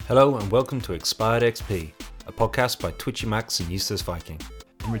Hello and welcome to Expired XP, a podcast by Twitchy Max and Useless Viking.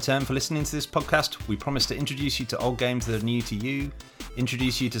 In return for listening to this podcast, we promise to introduce you to old games that are new to you,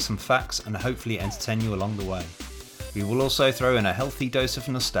 introduce you to some facts, and hopefully entertain you along the way. We will also throw in a healthy dose of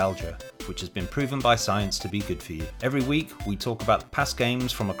nostalgia, which has been proven by science to be good for you. Every week, we talk about the past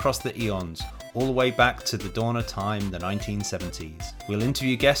games from across the eons, all the way back to the dawn of time, the 1970s. We'll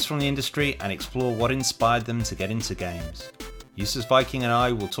interview guests from the industry and explore what inspired them to get into games. Useless Viking and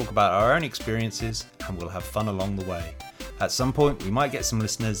I will talk about our own experiences and we'll have fun along the way. At some point, we might get some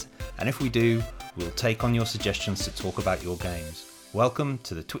listeners, and if we do, we'll take on your suggestions to talk about your games. Welcome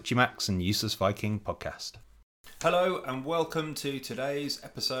to the Twitchy Max and Useless Viking podcast. Hello and welcome to today's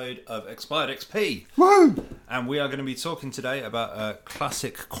episode of Expired XP. Woo! And we are going to be talking today about a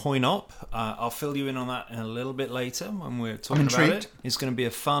classic coin-op. I'll fill you in on that in a little bit later when we're talking about it. It's going to be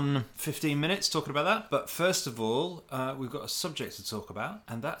a fun 15 minutes talking about that. But first of all, we've got a subject to talk about,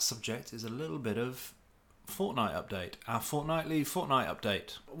 and that subject is a little bit of Fortnite update, our fortnightly Fortnite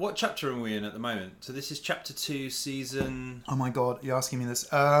update. What chapter are we in at the moment? So this is chapter 2, season... Oh my god, you're asking me this.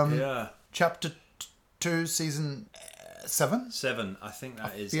 Yeah. Chapter 2, season 7? 7, I think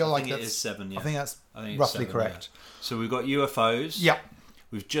that is. I think it is 7, yeah. I think that's it's roughly 7, correct. Yeah. So we've got UFOs. Yeah.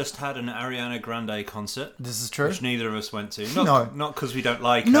 We've just had an Ariana Grande concert. This is true. Which neither of us went to. No. Not because we don't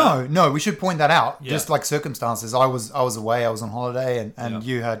like her. No, we should point that out. Yeah. Just like circumstances. I was away, I was on holiday, and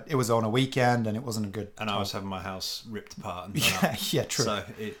Yeah. it was on a weekend, and it wasn't a good And time. I was having my house ripped apart and Yeah, true. So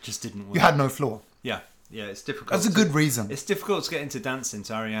it just didn't work. You had no floor. Yeah, it's difficult. That's a good reason. It's difficult to get into dancing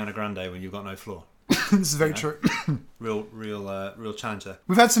to Ariana Grande when you've got no floor. This is very true. Real challenge there.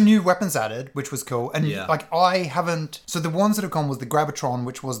 We've had some new weapons added, which was cool. And Yeah. I haven't... So the ones that have gone was the Grabatron,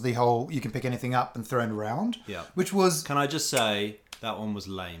 which was the whole, you can pick anything up and throw it around. Yeah. Which was... Can I just say, that one was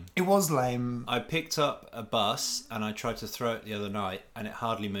lame. It was lame. I picked up a bus and I tried to throw it the other night and it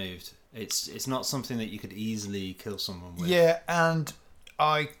hardly moved. It's not something that you could easily kill someone with. Yeah, and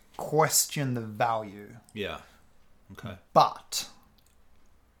I question the value. Yeah. Okay. But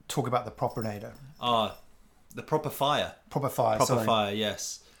talk about the Propinator. The proper fire. Proper fire. Proper sorry. fire,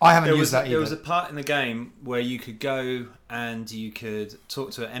 yes. I haven't used that either. There was a part in the game where you could go and you could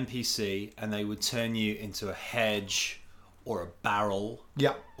talk to an NPC and they would turn you into a hedge or a barrel.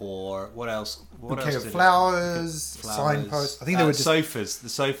 Yeah. Or what else? Bouquet of flowers, signposts. I think they were just sofas. The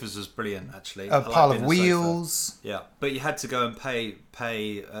sofas was brilliant, actually. a pile of wheels. Yeah, but you had to go and pay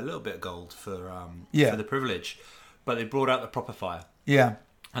a little bit of gold for the privilege. But they brought out the proper fire. Yeah.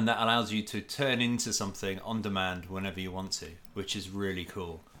 And that allows you to turn into something on demand whenever you want to, which is really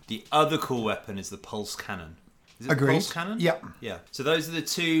cool. The other cool weapon is the pulse cannon. Is it Agreed. the pulse cannon? Yep. Yeah. So those are the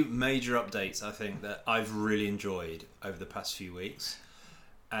two major updates, I think, that I've really enjoyed over the past few weeks.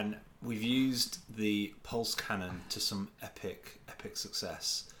 And we've used the pulse cannon to some epic Oh,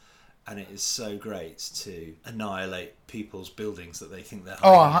 success. And it is so great to annihilate people's buildings that they think they're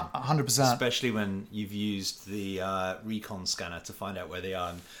hiding in. 100%. Especially when you've used the recon scanner to find out where they are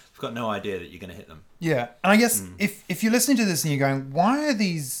and you've got no idea that you're going to hit them. Yeah. And I guess if you're listening to this and you're going, why are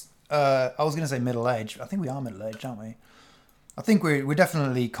these... I was going to say middle-aged. I think we are middle-aged, aren't we? I think we're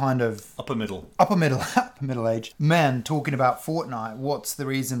definitely kind of... Upper middle-aged men talking about Fortnite. What's the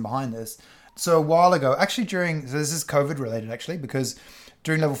reason behind this? So a while ago, actually so this is COVID-related, actually, because...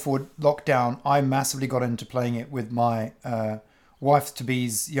 During level 4 lockdown, I massively got into playing it with my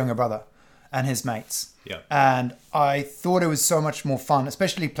wife-to-be's younger brother and his mates. Yeah. And I thought it was so much more fun,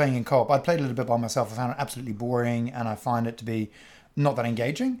 especially playing in co-op. I'd played a little bit by myself. I found it absolutely boring, and I find it to be not that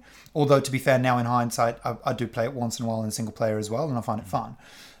engaging. Although, to be fair, now in hindsight, I do play it once in a while in single player as well, and I find it fun.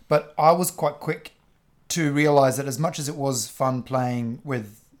 But I was quite quick to realise that as much as it was fun playing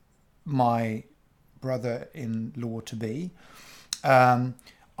with my brother-in-law-to-be...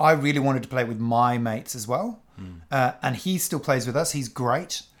 I really wanted to play with my mates as well, and he still plays with us. He's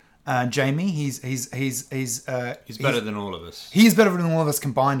great. Jamie, he's better than all of us. He's better than all of us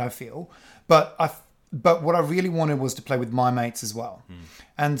combined, I feel. But what I really wanted was to play with my mates as well.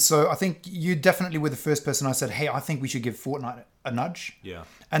 And so I think you definitely were the first person I said, hey, I think we should give Fortnite a nudge. Yeah.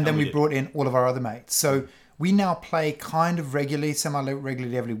 And then we brought in all of our other mates. So we now play kind of regularly,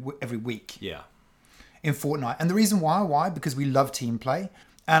 semi-regularly every week. Yeah. In Fortnite. And the reason why? Because we love team play.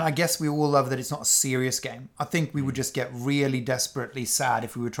 And I guess we all love that it's not a serious game. I think we would just get really desperately sad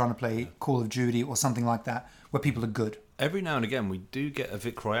if we were trying to play Call of Duty or something like that, where people are good. Every now and again, we do get a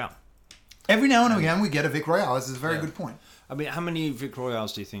Vic Royale. Every now and again, we get a Vic Royale. This is a very good point. I mean, how many Vic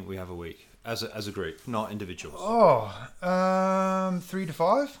Royales do you think we have a week? As a group, not individuals. 3 to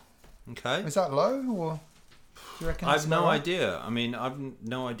 5. Okay. Is that low, or do you reckon? I've no idea. I mean, I've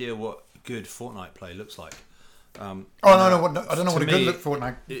no idea what good Fortnite play looks like. Oh no, I don't know what a me, good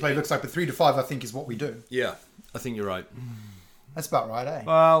Fortnite play looks like, but 3 to 5 I think is what we do. Yeah, I think you're right. That's about right, eh?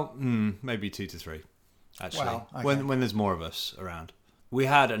 Well, maybe 2 to 3, actually. Wow, okay. When there's more of us around. We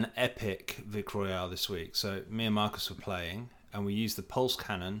had an epic Vic Royale this week. So me and Marcus were playing, and we used the pulse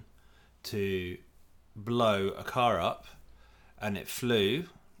cannon to blow a car up, and it flew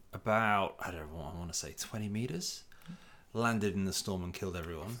about, I don't know what I want to say, 20 meters, landed in the storm and killed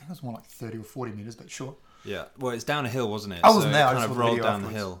everyone. I think it was more like 30 or 40 meters, but sure. Yeah, well, it's down a hill, wasn't it? I wasn't there. It I kind just of saw the rolled video down the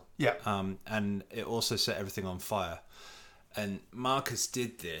afterwards. hill. Yeah. And it also set everything on fire. And Marcus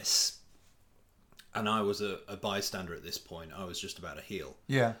did this, and I was a bystander at this point. I was just about to heal.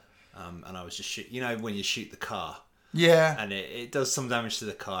 Yeah. And I was just when you shoot the car, Yeah. and it does some damage to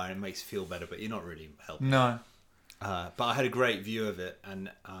the car and it makes you feel better, but you're not really helping. No. But I had a great view of it,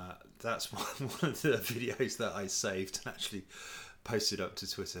 and that's one of the videos that I saved and actually posted up to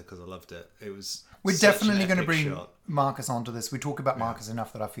Twitter because I loved it. It was. We're such definitely an going to epic bring shot. Marcus onto this. We talk about Marcus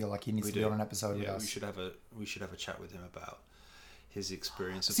enough that I feel like he needs to be on an episode with Yeah, us. we should have a chat with him about his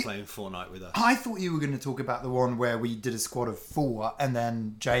experience of playing Fortnite with us. I thought you were going to talk about the one where we did a squad of 4 and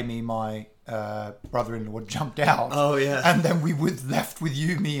then Jamie, my brother-in-law, jumped out. Oh, yeah. And then we were left with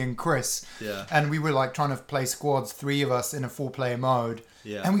you, me and Chris. Yeah. And we were like trying to play squads, 3 of us in a 4-player mode.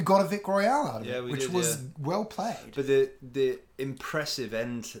 Yeah. And we got a Vic Royale out of it, we which did, was well played. But the impressive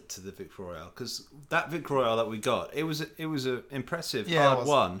end to the Vic Royale, because that Vic Royale that we got, it was a impressive hard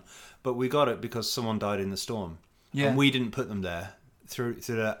one, but we got it because someone died in the storm. Yeah. And we didn't put them there. Through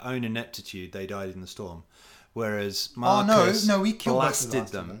their own ineptitude, they died in the storm. Whereas Marcus we killed blasted both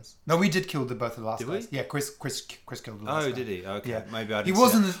of the last them. of those. No, we did kill both of the last Did guys. we? Yeah, Chris killed the last guy. Oh, did he? Okay, Yeah. maybe I He didn't.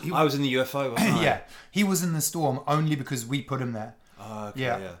 wasn't see that. the- I was in the UFO. Wasn't I? Yeah, he was in the storm only because we put him there. Oh, okay,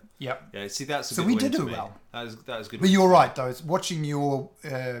 Yeah. yeah. Yep. Yeah, see, that's a So good we win did to do me. well. That was good. But you're right, though. It's watching your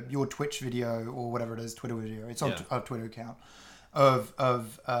Twitch video or whatever it is, Twitter video. It's on Yeah. our Twitter account of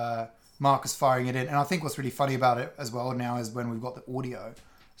Marcus firing it in. And I think what's really funny about it as well now is when we've got the audio.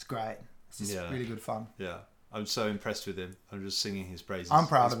 It's great. It's just really good fun. Yeah, I'm so impressed with him. I'm just singing his praises. I'm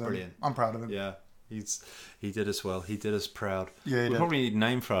proud He's of him. Brilliant. I'm proud of him. Yeah, he did us well. He did us proud. Yeah, he we did. probably need a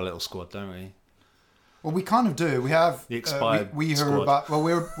name for our little squad, don't we? Well, we kind of do. We have The expired we who squad. are about. Well,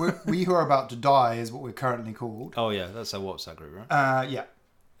 we who are about to die is what we're currently called. Oh yeah, that's our WhatsApp group, right? Yeah.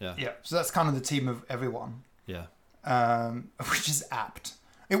 Yeah. Yeah. So that's kind of the team of everyone, Yeah. which is apt.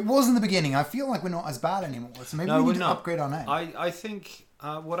 It was in the beginning. I feel like we're not as bad anymore. So maybe we we're need to not. upgrade our name. I think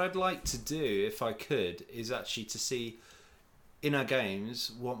what I'd like to do, if I could, is actually to see in our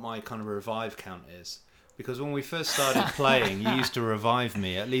games what my kind of revive count is. Because when we first started playing, you used to revive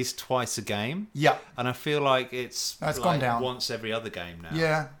me at least twice a game. Yeah. And I feel like it's gone down. once every other game now.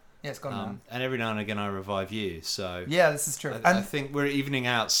 Yeah. Yeah, it's gone down. And every now and again I revive you. So Yeah, this is true. I think we're evening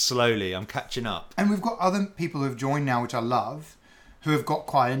out slowly. I'm catching up. And we've got other people who've joined now, which I love, who have got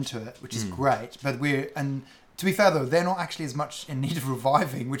quite into it, which is great. But and to be fair though, they're not actually as much in need of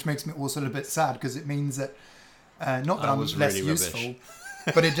reviving, which makes me also a little bit sad because it means that not that I'm was less really useful, rubbish.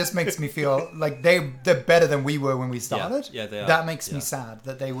 but it just makes me feel like they're better than we were when we started. Yeah, they are. That makes me Yeah. sad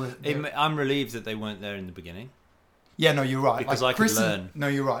that they were. I'm relieved that they weren't there in the beginning. Yeah, no, you're right. Because like I could Chris and- learn. No,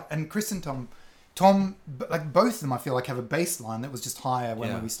 you're right. And Chris and Tom, like both of them, I feel like have a baseline that was just higher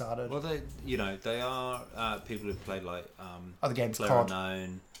when we started. Well, they are people who've played like Other games, Player COD.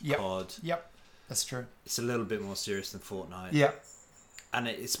 Unknown, Yep. COD. Yep, that's true. It's a little bit more serious than Fortnite. Yeah. And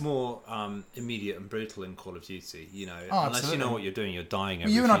it's more immediate and brutal in Call of Duty. You know, Oh, unless absolutely. you know what you're doing, you're dying Well,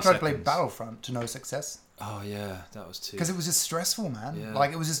 every you and I few tried to play seconds. Battlefront to no success Oh yeah, that was too. because it was just stressful, man. Yeah.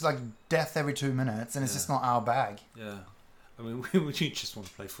 Like it was just like death every 2 minutes, and it's just not our bag. Yeah. I mean, we just want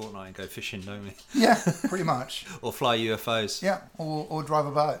to play Fortnite and go fishing, don't we? Yeah, pretty much. Or fly UFOs. Yeah, or drive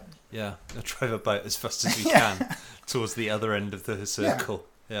a boat. Yeah. Or drive a boat as fast as we Yeah. can towards the other end of the circle.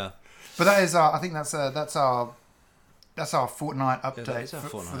 Yeah. But that is I think that's our Fortnite update that is our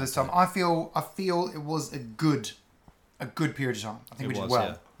for Fortnite this time. I feel it was a good period of time. I think we did well.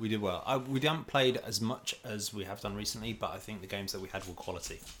 Yeah. We did well. We haven't played as much as we have done recently, but I think the games that we had were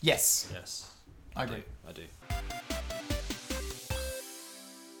quality. Yes, Yes. I agree. I do.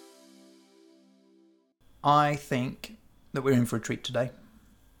 I think that we're in for a treat today.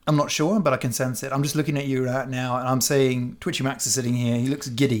 I'm not sure, but I can sense it. I'm just looking at you right now, and I'm seeing Twitchy Max is sitting here. He looks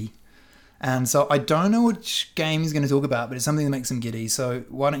giddy. And so I don't know which game he's going to talk about, but it's something that makes him giddy. So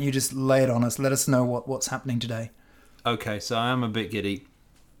why don't you just lay it on us? Let us know what's happening today. Okay, so I am a bit giddy.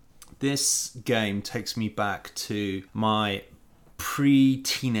 This game takes me back to my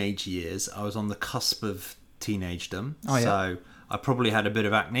pre-teenage years. I was on the cusp of teenagedom. Oh, yeah. So I probably had a bit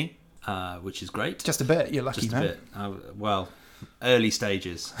of acne, which is great. Just a bit. You're lucky, Just a man. bit. Well, early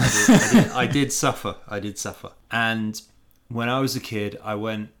stages. I did suffer. And when I was a kid, I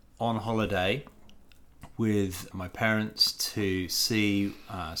went on holiday with my parents to see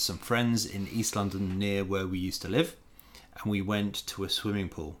some friends in East London near where we used to live. And we went to a swimming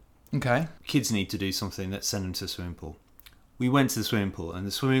pool. Okay. Kids need to do something, let's send them to a swimming pool. We went to the swimming pool, and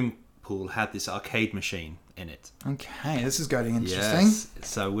the swimming pool had this arcade machine in it. Okay, this is getting interesting. Yes.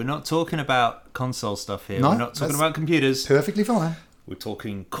 So we're not talking about console stuff here. No, We're not talking about computers. Perfectly fine. We're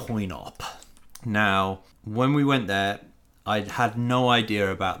talking coin-op. Now, when we went there, I had no idea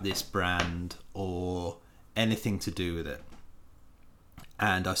about this brand or anything to do with it.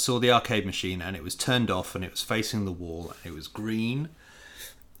 And I saw the arcade machine, and it was turned off, and it was facing the wall, and it was green,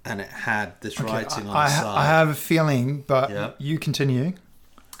 and it had this writing on the side. I have a feeling, but Yep. you continue.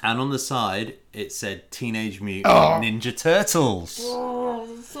 And on the side, it said Teenage Mutant Ninja Turtles.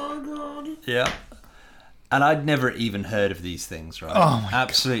 Oh, so good. Yeah. And I'd never even heard of these things, right? Oh my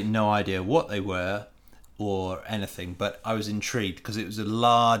Absolutely no idea what they were or anything, but I was intrigued because it was a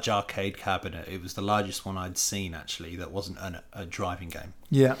large arcade cabinet. It was the largest one I'd seen, actually, that wasn't a driving game.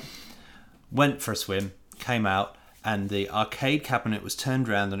 Yeah. Went for a swim, came out, and the arcade cabinet was turned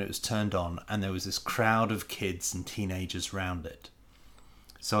around and it was turned on, and there was this crowd of kids and teenagers around it.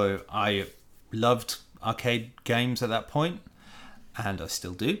 So I loved arcade games at that point, and I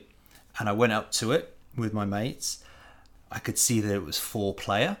still do. And I went up to it with my mates. I could see that it was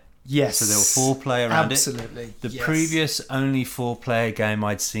 4-player. Yes. So there were 4-player around Absolutely. it. The Yes. previous only 4-player game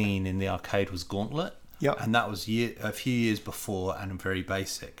I'd seen in the arcade was Gauntlet. Yep. And that was a few years before and very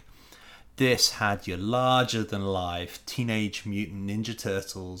basic. This had your larger-than-life Teenage Mutant Ninja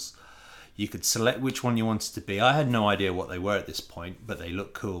Turtles. You could select which one you wanted to be. I had no idea what they were at this point, but they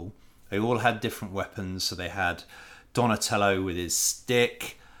looked cool. They all had different weapons. So they had Donatello with his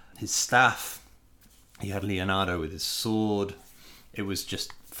stick, his staff. You had Leonardo with his sword. It was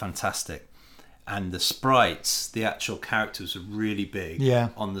just fantastic. And the sprites, the actual characters were really big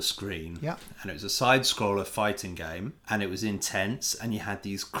on the screen. Yeah. And it was a side-scroller fighting game, and it was intense, and you had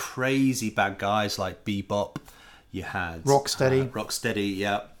these crazy bad guys like Bebop. You had Rocksteady.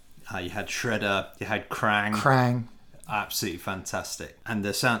 Yeah. You had Shredder. You had Krang. Krang. Absolutely fantastic. And the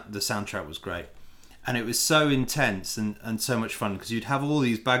soundtrack was great. And it was so intense and so much fun because you'd have all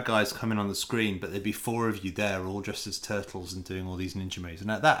these bad guys coming on the screen, but there'd be 4 of you there all dressed as turtles and doing all these ninja moves.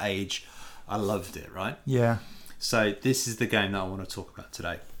 And at that age, I loved it, right? Yeah. So this is the game that I want to talk about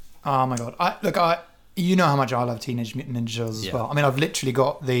today. Oh my god. You know how much I love Teenage Mutant Ninja Turtles as well. I mean, I've literally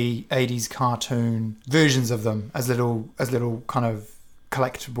got the 80s cartoon versions of them as little kind of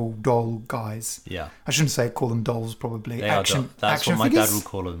collectible doll guys. Yeah. I shouldn't call them dolls, probably. They are dolls. That's what my dad would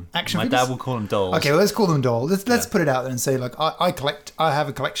call them. My dad would call them dolls. Okay, well, let's call them dolls. Let's put it out there and say, like, I have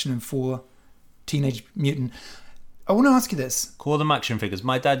a collection of 4 Teenage Mutant. I want to ask you this. Call them action figures.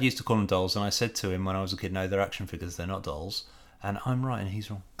 My dad used to call them dolls, and I said to him when I was a kid, no, they're action figures, they're not dolls. And I'm right and he's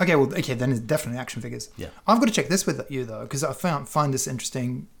wrong. Okay, then it's definitely action figures. Yeah. I've got to check this with you, though, because I find this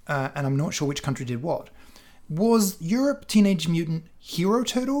interesting, and I'm not sure which country did what. Was Europe Teenage Mutant Hero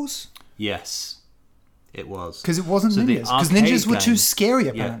Turtles? Yes, it was. Because it wasn't ninjas. Because ninjas were too scary,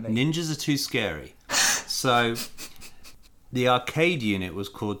 apparently. Yeah, ninjas are too scary. So the arcade unit was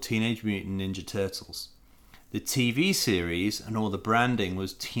called Teenage Mutant Ninja Turtles. The TV series and all the branding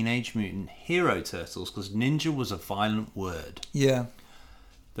was Teenage Mutant Hero Turtles because ninja was a violent word. Yeah.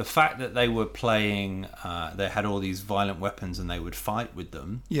 The fact that they were playing, they had all these violent weapons and they would fight with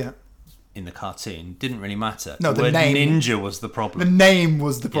them. Yeah. In the cartoon didn't really matter. No, the word name, ninja was the problem. The name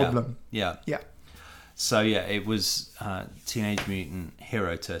was the problem. Yeah. So it was Teenage Mutant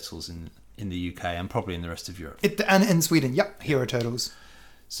Hero Turtles in the UK and probably in the rest of Europe. And in Sweden, Hero Turtles.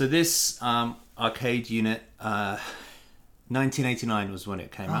 So this arcade unit, 1989 was when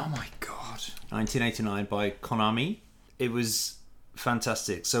it came out. Oh my god! 1989 by Konami. It was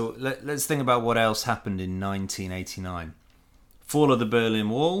fantastic. So let's think about what else happened in 1989. Fall of the Berlin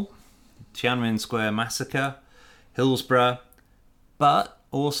Wall. Tiananmen Square massacre, Hillsborough, but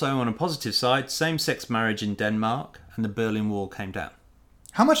also on a positive side, same-sex marriage in Denmark, and the Berlin Wall came down.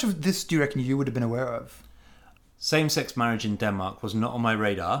 How much of this do you reckon you would have been aware of? Same-sex marriage in Denmark was not on my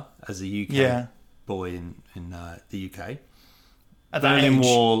radar as a UK boy in the UK. Berlin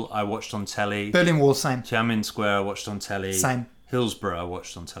Wall I watched on telly. Berlin Wall, same. Tiananmen Square I watched on telly. Same. Hillsborough I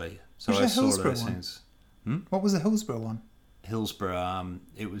watched on telly. So I saw those things. What was the Hillsborough one? Hillsborough,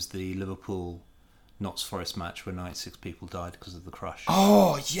 it was the Liverpool Notts Forest match where 96 people died because of the crush.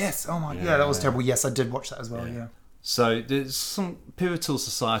 Oh, yes. Oh, my God. Yeah, that was terrible. Yes, I did watch that as well, yeah. So there's some pivotal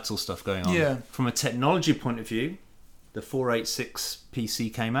societal stuff going on. Yeah. From a technology point of view, the 486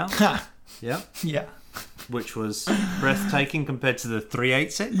 PC came out. Yeah. Yeah. which was breathtaking compared to the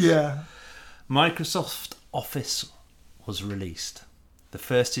 386. Yeah. Microsoft Office was released. The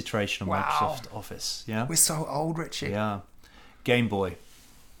first iteration of Wow. Microsoft Office. Yeah. We're so old, Richie. Yeah. Game Boy.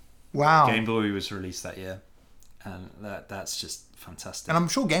 Wow. Game Boy was released that year. And that's just fantastic. And I'm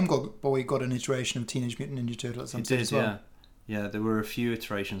sure Game Boy got an iteration of Teenage Mutant Ninja Turtle at some It stage did, as well. yeah. Yeah, there were a few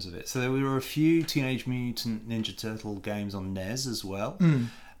iterations of it. So there were a few Teenage Mutant Ninja Turtle games on NES as well.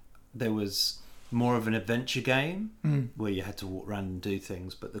 There was more of an adventure game where you had to walk around and do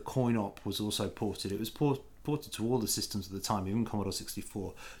things, but the coin-op was also ported. It was ported to all the systems at the time, even Commodore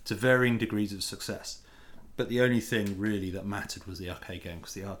 64, to varying degrees of success. But the only thing really that mattered was the arcade game,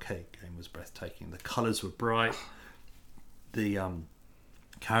 because the arcade game was breathtaking. The colours were bright, the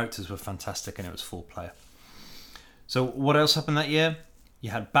characters were fantastic, and it was 4-player. So what else happened that year?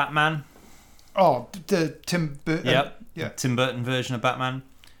 You had Batman. Oh, the Tim Burton. Yep. Yeah. The Tim Burton version of Batman.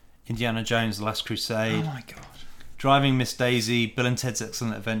 Indiana Jones, The Last Crusade. Oh my god. Driving Miss Daisy. Bill and Ted's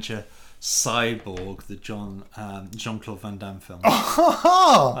Excellent Adventure. Cyborg, the Jean-Claude Van Damme film.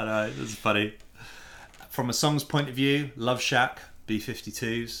 Oh! I know, this is funny. From a song's point of view, Love Shack,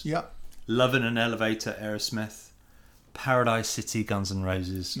 B-52s. Yep. Love in an Elevator, Aerosmith. Paradise City, Guns N'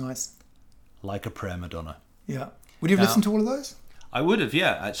 Roses. Nice. Like a Prayer, Madonna. Yeah. Would you have listened to all of those? I would have,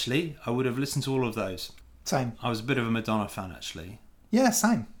 yeah, actually. I would have listened to all of those. Same. I was a bit of a Madonna fan, actually. Yeah,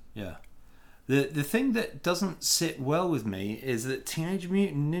 same. Yeah. The thing that doesn't sit well with me is that Teenage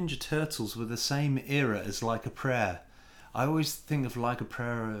Mutant Ninja Turtles were the same era as Like a Prayer. I always think of Like a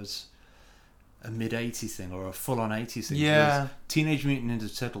Prayer as a mid-80s thing or a full-on 80s thing. Yeah. Whereas Teenage Mutant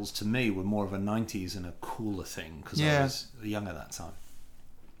Ninja Turtles, to me, were more of a 90s and a cooler thing because I was young at that time.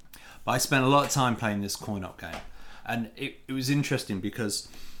 But I spent a lot of time playing this coin-op game. And it was interesting because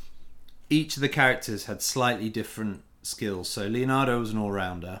each of the characters had slightly different skills. So Leonardo was an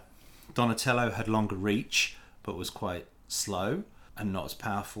all-rounder. Donatello had longer reach, but was quite slow and not as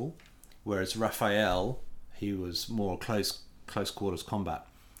powerful. Whereas Raphael, he was more close quarters combat.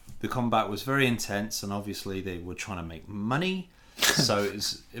 The combat was very intense, and obviously they were trying to make money, so it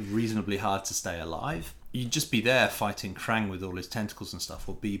was reasonably hard to stay alive. You'd just be there fighting Krang with all his tentacles and stuff,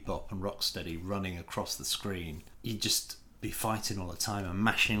 or Bebop and Rocksteady running across the screen. You'd just be fighting all the time and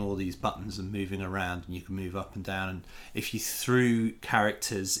mashing all these buttons and moving around, and you can move up and down. And if you threw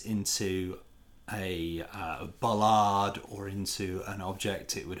characters into a bollard or into an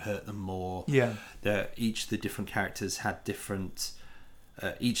object, it would hurt them more. Yeah. Each of the different characters had different...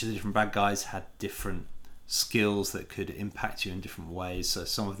 each of the different bad guys had different skills that could impact you in different ways. So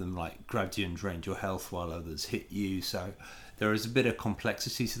some of them like grabbed you and drained your health, while others hit you. So there was a bit of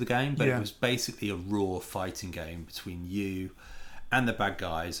complexity to the game, but it was basically a raw fighting game between you and the bad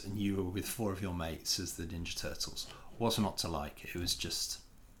guys, and you were with 4 of your mates as the Ninja Turtles. What's not to like? It was just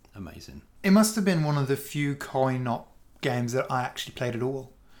amazing. It must have been one of the few coin-op games that I actually played at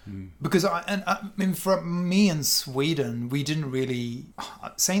all. Because I mean, for me in Sweden, we didn't really...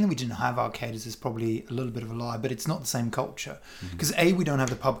 Saying that we didn't have arcades is probably a little bit of a lie, but it's not the same culture. Because we don't have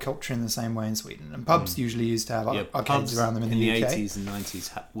the pub culture in the same way in Sweden. And pubs usually used to have arcades around them in the UK. In the 80s and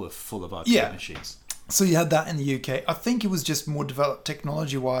 90s were full of arcade machines. So you had that in the UK. I think it was just more developed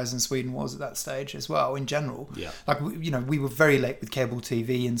technology-wise than Sweden was at that stage as well, in general. Yeah. Like, we were very late with cable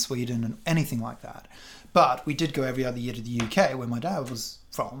TV in Sweden and anything like that. But we did go every other year to the UK, where my dad was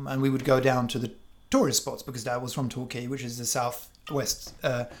from, and we would go down to the tourist spots because Dad was from Torquay, which is the southwest.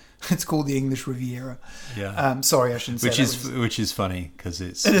 It's called the English Riviera. Yeah. Sorry, I shouldn't say Which is funny because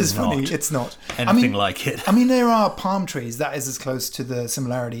it is funny. It's not anything like it. I mean, there are palm trees. That is as close to the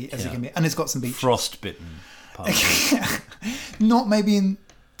similarity as it can be, and it's got some beaches. Frostbitten palm trees. Not maybe in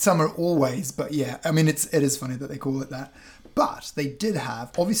summer always, but yeah. I mean, it is funny that they call it that. But they did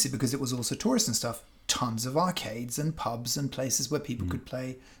have, obviously, because it was also tourist and stuff, tons of arcades and pubs and places where people could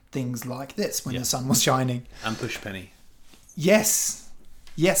play things like this when the sun was shining. And Pushpenny. Yes,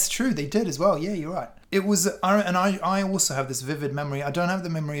 true. They did as well. Yeah, you're right. It was, and I also have this vivid memory. I don't have the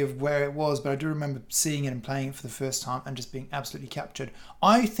memory of where it was, but I do remember seeing it and playing it for the first time and just being absolutely captured.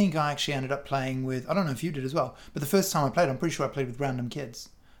 I think I actually ended up playing with, I don't know if you did as well, but the first time I played, I'm pretty sure I played with random kids.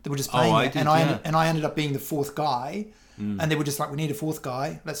 They were just playing it, and I ended up being the 4th guy. And they were just like, we need a 4th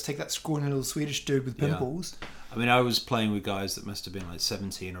guy. Let's take that scrawny little Swedish dude with pimples. I mean, I was playing with guys that must have been like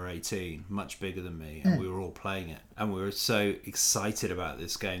 17 or 18, much bigger than me, and we were all playing it. And we were so excited about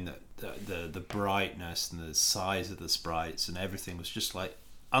this game that the brightness and the size of the sprites and everything was just like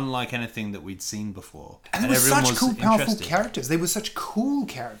unlike anything that we'd seen before. And there were such cool, powerful characters. They were such cool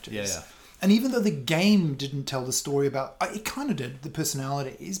characters. Yeah. And even though the game didn't tell the story about, it kind of did, the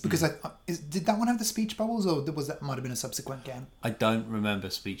personalities, because did that one have the speech bubbles, or might have been a subsequent game? I don't remember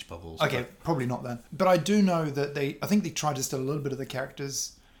speech bubbles. Okay, probably not then. But I do know that I think they tried to steal a little bit of the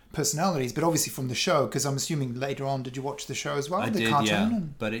characters' personalities, but obviously from the show, because I'm assuming later on, did you watch the show as well? I the did, cartoon yeah.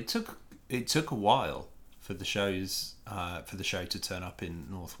 But it took a while for the show to turn up in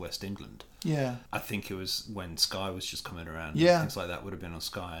northwest England. Yeah. I think it was when Sky was just coming around. Yeah. Things like that would have been on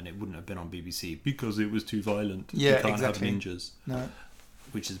Sky, and it wouldn't have been on BBC because it was too violent. Yeah, you can't exactly. have ninjas. No.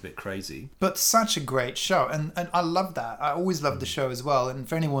 Which is a bit crazy. But such a great show, and I love that. I always loved the show as well. And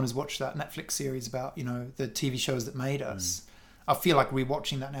for anyone who's watched that Netflix series about, the TV shows that made us, I feel like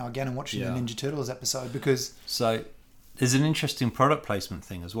rewatching that now again and watching the Ninja Turtles episode, because... So there's an interesting product placement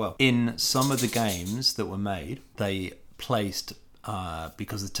thing as well. In some of the games that were made, they placed,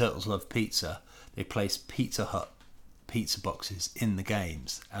 because the Turtles love pizza, they placed Pizza Hut pizza boxes in the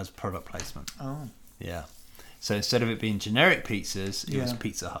games as product placement. Oh. Yeah. So instead of it being generic pizzas, it was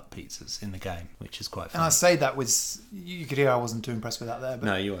Pizza Hut pizzas in the game, which is quite fun. And I say that with... You could hear I wasn't too impressed with that there. But,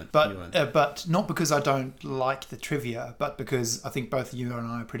 no, you weren't. But not because I don't like the trivia, but because I think both you and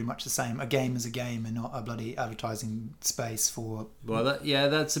I are pretty much the same. A game is a game and not a bloody advertising space for... Well,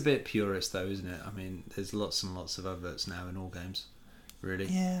 that's a bit purist though, isn't it? I mean, there's lots and lots of adverts now in all games. Really?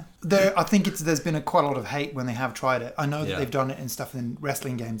 Yeah. I think there's been quite a lot of hate when they have tried it. I know that they've done it in stuff in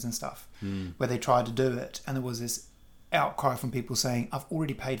wrestling games and stuff where they tried to do it, and there was this outcry from people saying, I've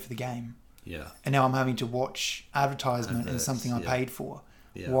already paid for the game. Yeah. And now I'm having to watch advertisement in something I paid for.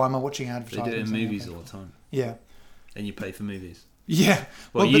 Yeah. Why am I watching advertisement? They do it in movies all the time. Yeah. And you pay for movies. Yeah.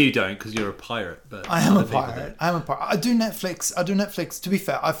 Well, you don't, because you're a pirate. But I am a pirate. I do Netflix. To be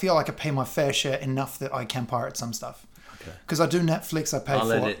fair, I feel like I pay my fair share enough that I can pirate some stuff. Because I do Netflix, I pay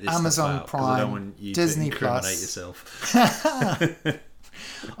for Amazon Prime, I don't want you Disney to Plus. Yourself.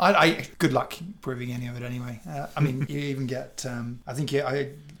 I good luck proving any of it anyway. I mean, you even get. I think I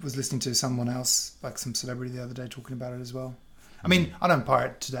was listening to someone else, like some celebrity the other day, talking about it as well. I mean, I don't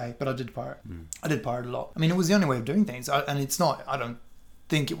pirate today, but I did pirate. I did pirate a lot. I mean, it was the only way of doing things, and it's not. I don't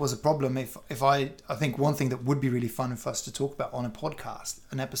think it was a problem if I think one thing that would be really fun for us to talk about on a podcast,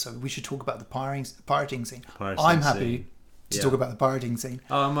 an episode, we should talk about the pirating scene. I'm happy to talk about the pirating scene.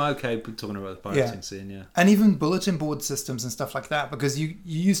 Oh, I'm okay talking about the pirating scene, yeah. And even bulletin board systems and stuff like that, because you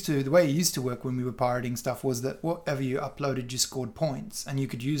used to, the way it used to work when we were pirating stuff was that whatever you uploaded, you scored points, and you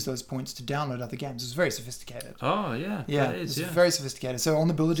could use those points to download other games. It was very sophisticated. Oh, yeah. Yeah, it's very sophisticated. So on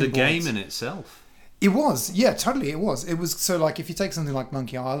the bulletin boards... It's a game in itself. It was, yeah, totally it was. It was, so like if you take something like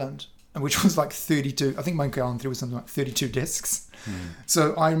Monkey Island, which was like 32, I think Monkey Island 3 was something like 32 discs.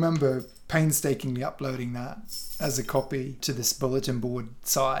 So I remember painstakingly uploading that as a copy to this bulletin board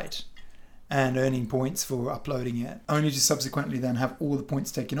site and earning points for uploading it, only to subsequently then have all the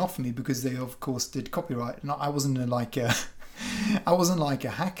points taken off me because they of course did copyright. And I wasn't like a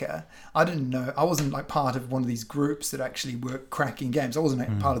hacker. I didn't know. I wasn't like part of one of these groups that actually were cracking games. I wasn't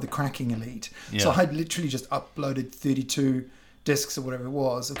like part of the cracking elite. Yeah. So I had literally just uploaded 32 discs or whatever it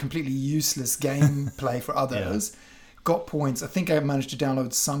was, a completely useless gameplay for others. Got points. I think I managed to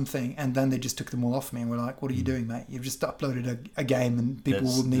download something, and then they just took them all off me and were like, "What are you doing, mate? You've just uploaded a game, and people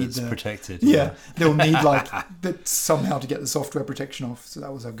will need protected." Yeah, they'll need like that somehow to get the software protection off. So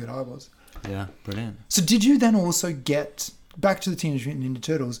that was how good I was. Yeah, brilliant. So did you then also get back to the Teenage Mutant Ninja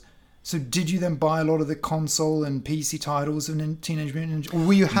Turtles? So did you then buy a lot of the console and PC titles of Teenage Mutant Ninja? Or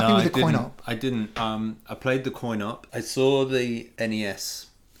were you happy with the coin-op? I didn't. I played the coin-op. I saw the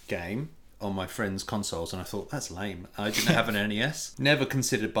NES game on my friend's consoles and I thought, that's lame. I didn't have an NES. Never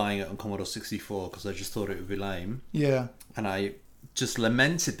considered buying it on Commodore 64 because I just thought it would be lame. Yeah. And I just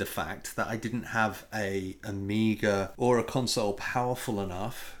lamented the fact that I didn't have a Amiga or a console powerful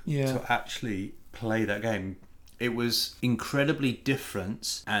enough to actually play that game. It was incredibly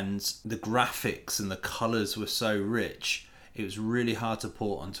different and the graphics and the colours were so rich. It was really hard to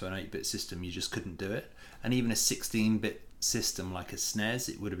port onto an 8-bit system. You just couldn't do it. And even a 16-bit system like a SNES,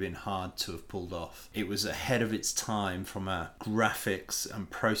 it would have been hard to have pulled off. It was ahead of its time from a graphics and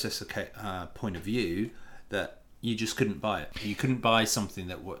processor point of view that you just couldn't buy it. You couldn't buy something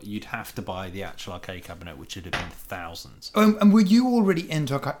that you'd have to buy the actual arcade cabinet, which would have been thousands. And were you already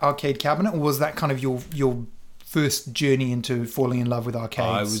into arcade cabinet, or was that kind of your first journey into falling in love with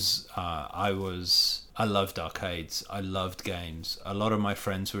arcades? I loved arcades. I loved games. A lot of my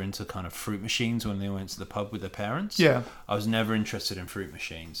friends were into kind of fruit machines when they went to the pub with their parents. Yeah. I was never interested in fruit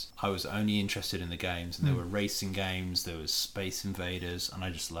machines. I was only interested in the games. And there were racing games, there was Space Invaders, and I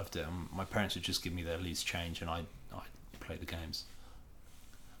just loved it. And my parents would just give me their least change and I'd play the games.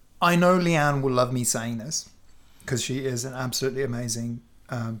 I know Leanne will love me saying this because she is an absolutely amazing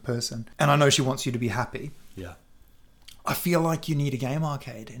person, and I know she wants you to be happy. Yeah. I feel like you need a game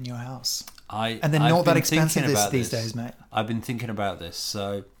arcade in your house. And they're not that expensive these days, mate. I've been thinking about this.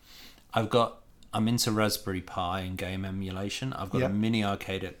 So I'm into Raspberry Pi and game emulation. I've got a mini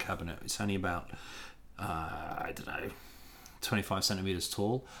arcade cabinet. It's only about, 25 centimeters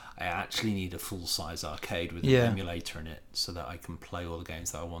tall. I actually need a full-size arcade with an emulator in it so that I can play all the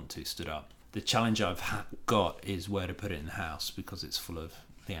games that I want to stood up. The challenge I've got is where to put it in the house because it's full of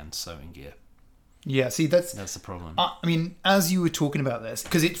Leanne's sewing gear. Yeah, see, that's the problem. I mean, as you were talking about this,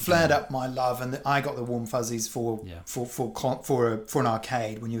 because it flared up my love, and I got the warm fuzzies for an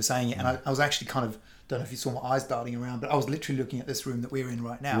arcade when you were saying it, and I was actually kind of, don't know if you saw my eyes darting around, but I was literally looking at this room that we're in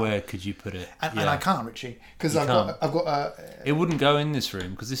right now. Where could you put it? And I can't, Richie, because I've got. It wouldn't go in this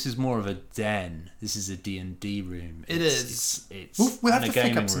room because this is more of a den. This is a D&D room. It's we'll have to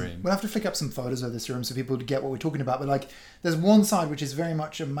flick up we'll have to flick up some photos of this room so people get what we're talking about. But like, there's one side which is very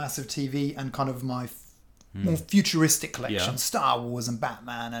much a massive TV and kind of my more futuristic collection, Star Wars and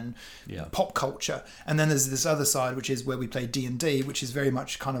Batman and pop culture, and then there's this other side which is where we play D&D, which is very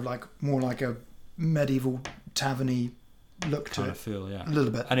much kind of like more like a medieval tavern-y look to it. Feel, a little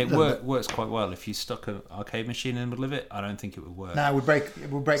bit, and it works quite well. If you stuck an arcade machine in the middle of it, I don't think it would work. No, it would break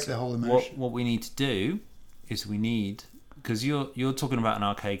the whole immersion. What we need to do is because you're talking about an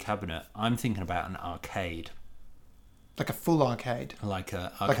arcade cabinet, I'm thinking about an arcade. Like a full arcade, like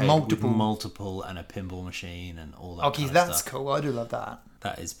a arcade with multiple and a pinball machine and all that. Okay, that's cool. I do love that.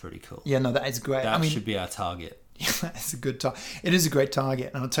 That is pretty cool. Yeah, no, that is great. That should be our target. It's a good target. It is a great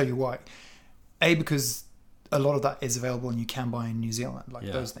target, and I'll tell you why. Because a lot of that is available and you can buy in New Zealand,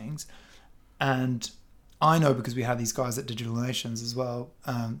 those things. And I know because we have these guys at Digital Nations as well.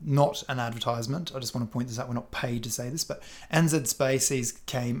 Not an advertisement. I just want to point this out. We're not paid to say this, but NZ Spaces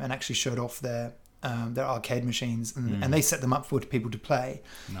came and actually showed off their arcade machines, and they set them up for people to play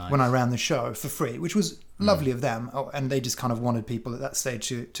when I ran the show for free, which was lovely of them. And they just kind of wanted people at that stage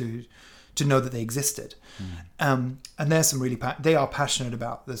to know that they existed. And there's some they are passionate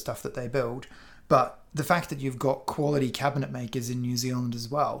about the stuff that they build, but the fact that you've got quality cabinet makers in New Zealand as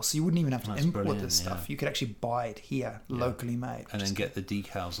well, so you wouldn't even have to import this stuff. You could actually buy it here, locally made, and then get the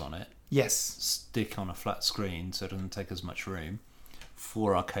decals on it. Yes, stick on a flat screen so it doesn't take as much room.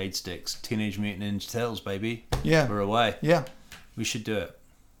 4 arcade sticks, Teenage Mutant Ninja Turtles, baby. Yeah, we're away. Yeah, we should do it.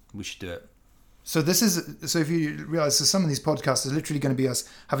 So if you realise, some of these podcasts are literally going to be us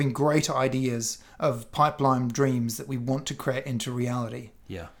having great ideas of pipeline dreams that we want to create into reality.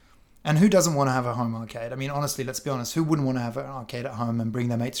 Yeah. And who doesn't want to have a home arcade? I mean, honestly, let's be honest. Who wouldn't want to have an arcade at home and bring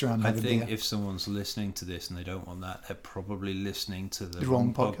their mates around and have a beer? I think if someone's listening to this and they don't want that, they're probably listening to the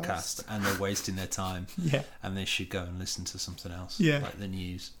wrong podcast and they're wasting their time. Yeah. And they should go and listen to something else. Yeah. Like the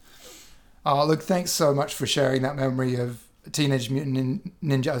news. Oh, look, thanks so much for sharing that memory of Teenage Mutant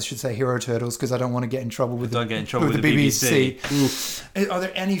Ninja, I should say Hero Turtles, because I don't want to get in trouble with the BBC. Are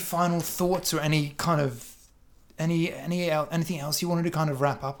there any final thoughts or any kind of anything else you wanted to kind of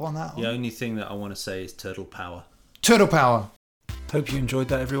wrap up on that? The only thing that I want to say is Turtle Power. Turtle Power. Hope you enjoyed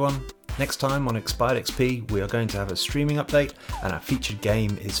that, everyone. Next time on Expired XP, we are going to have a streaming update, and our featured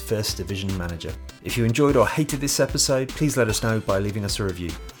game is First Division Manager. If you enjoyed or hated this episode, please let us know by leaving us a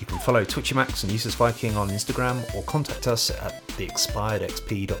review. You can follow TwitchyMax and Useless Viking on Instagram, or contact us at the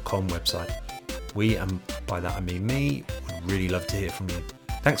expiredxp.com website. We, and by that I mean me, would really love to hear from you.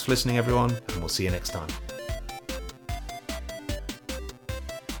 Thanks for listening, everyone, and we'll see you next time.